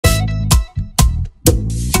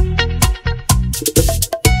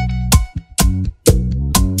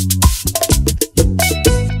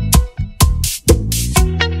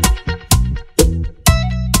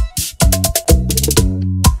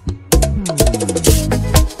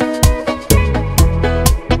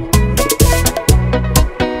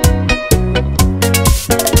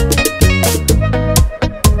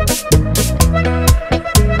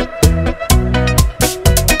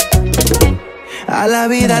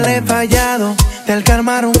vida le he fallado. Del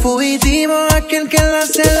karma un fugitivo, aquel que la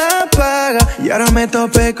se la paga. Y ahora me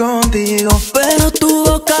topé contigo. Pero tu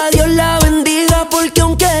boca Dios la bendiga, porque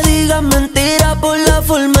aunque digas mentira, por la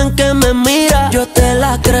forma en que me mira, yo te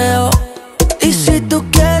la creo. Y si tú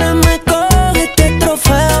quieres me coges este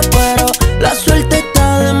trofeo, pero la suerte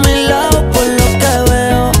está de mi lado por lo que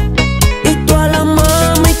veo. Y todas las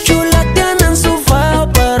mami chulas tienen su feo,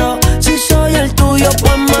 pero si soy el tuyo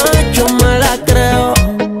pues más yo me la creo.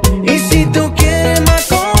 Y si tú quieres me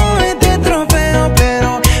coges este trofeo,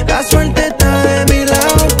 pero la suerte está de mi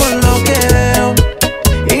lado por lo que veo.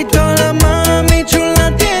 Y todas las mami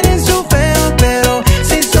chulas tienen su feo, pero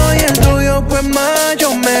si soy el tuyo pues más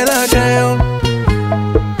yo me la creo.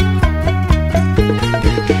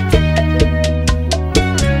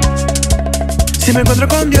 Si me encuentro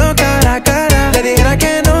con Dios cara a cara, le dijera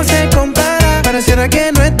que no se compara. Pareciera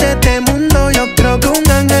que no es de este mundo, yo creo que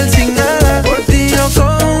un ángel sin nada. Por ti yo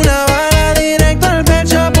con una bala directo al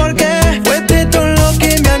pecho, porque fue de todo lo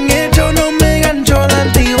que me han hecho, no me gancho la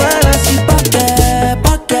antibalas. ¿Y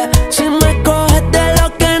pa' qué? Si me coges de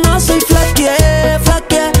lo que no soy, flaqueé.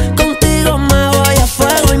 Contigo me voy a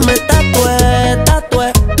fuego y me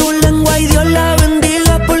tatué. Tu lengua y Dios la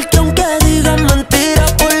bendiga, porque aunque digas mentira,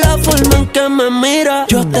 por la forma en que me mira,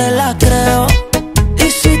 yo te la creo. Y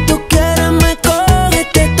si tú quieres me coges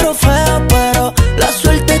este trofeo, pero la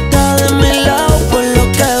suerte está de mi lado por lo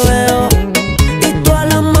que veo. Y todas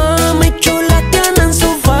las mami chulas tienen su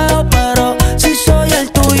feo, pero si soy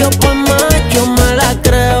el tuyo pues más yo me la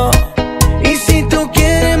creo. Y si tú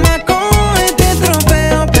quieres me coges este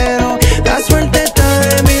trofeo, pero la suerte está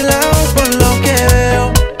de mi lado por lo que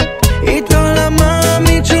veo. Y todas las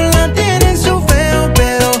mami chulas tienen su feo,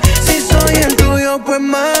 pero si soy el tuyo pues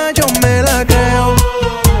más yo me la creo.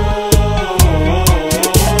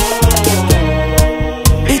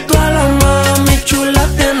 Y todas las mami chulas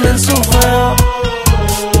tienen su feo.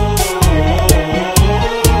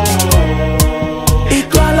 Y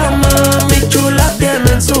todas las mami chulas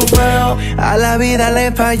tienen su feo. A la vida le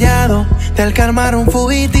he fallado, del karma un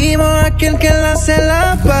fugitivo, aquel que la se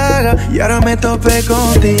la paga. Y ahora me topé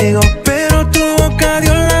contigo, pero tu boca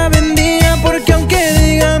Dios la bendiga, porque aunque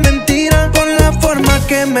diga mentira, por la forma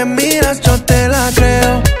que me miras yo te la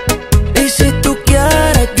creo.